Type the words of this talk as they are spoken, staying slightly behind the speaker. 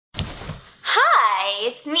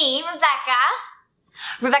it's me,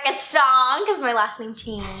 Rebecca Song, because my last name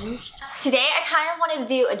changed. Today I kind of wanted to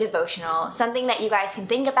do a devotional, something that you guys can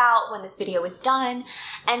think about when this video is done,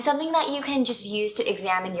 and something that you can just use to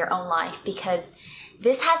examine your own life, because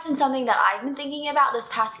this has been something that I've been thinking about this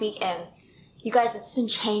past week, and you guys, it's been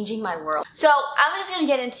changing my world. So I'm just gonna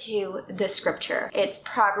get into the scripture. It's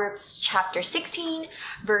Proverbs chapter 16,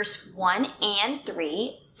 verse 1 and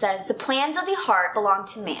 3. It says, "The plans of the heart belong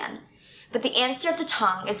to man, but the answer of the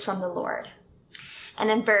tongue is from the Lord." And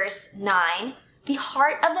then verse 9, "The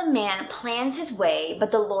heart of the man plans his way,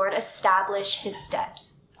 but the Lord establishes his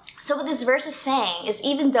steps." So what this verse is saying is,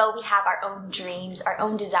 even though we have our own dreams, our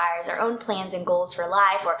own desires, our own plans and goals for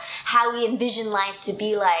life, or how we envision life to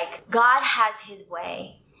be like, God has his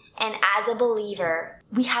way. And as a believer,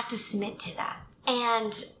 we have to submit to that.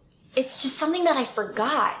 And it's just something that I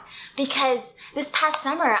forgot, because this past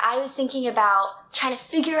summer I was thinking about trying to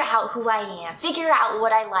figure out who I am, figure out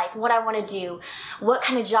what I like, what I want to do, what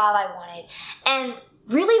kind of job I wanted. And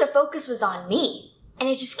really the focus was on me. And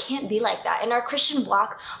it just can't be like that. In our Christian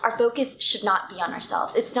walk, our focus should not be on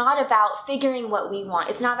ourselves. It's not about figuring what we want.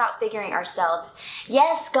 It's not about figuring ourselves.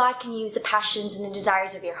 Yes, God can use the passions and the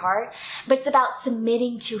desires of your heart, but it's about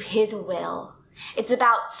submitting to his will. It's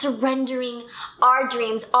about surrendering our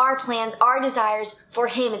dreams, our plans, our desires for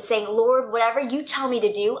him and saying, "Lord, whatever you tell me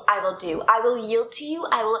to do, I will do. I will yield to you.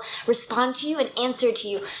 I will respond to you and answer to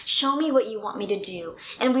you. Show me what you want me to do."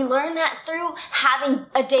 And we learn that through having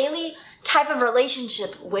a daily type of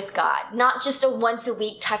relationship with God, not just a once a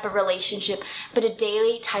week type of relationship, but a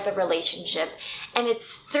daily type of relationship. And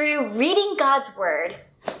it's through reading God's word.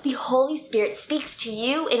 The Holy Spirit speaks to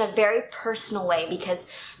you in a very personal way, because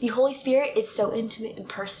the Holy Spirit is so intimate and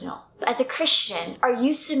personal. As a Christian, are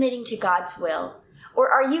you submitting to God's will? Or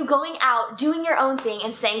are you going out, doing your own thing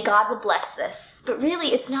and saying, "God will bless this"? But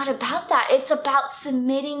really, it's not about that. It's about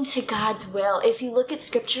submitting to God's will. If you look at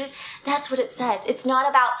scripture, that's what it says. It's not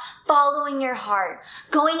about following your heart,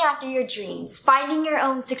 going after your dreams, finding your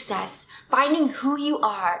own success, finding who you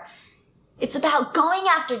are. It's about going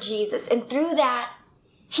after Jesus, and through that,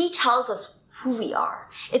 he tells us who we are.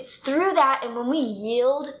 It's through that, and when we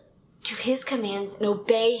yield to his commands and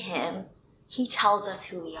obey him, he tells us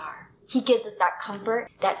who we are. He gives us that comfort,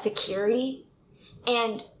 that security.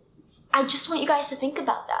 And I just want you guys to think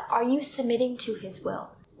about that. Are you submitting to his will?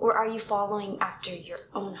 Or are you following after your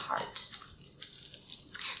own heart?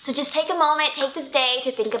 So just take a moment, take this day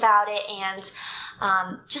to think about it, and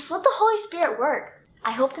just let the Holy Spirit work.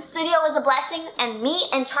 I hope this video was a blessing, and me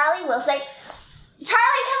and Charlie will say,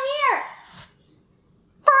 "Charlie, come here."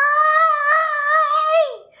 Bye!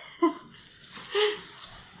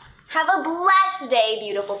 Have a blessed day,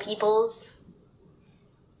 beautiful peoples.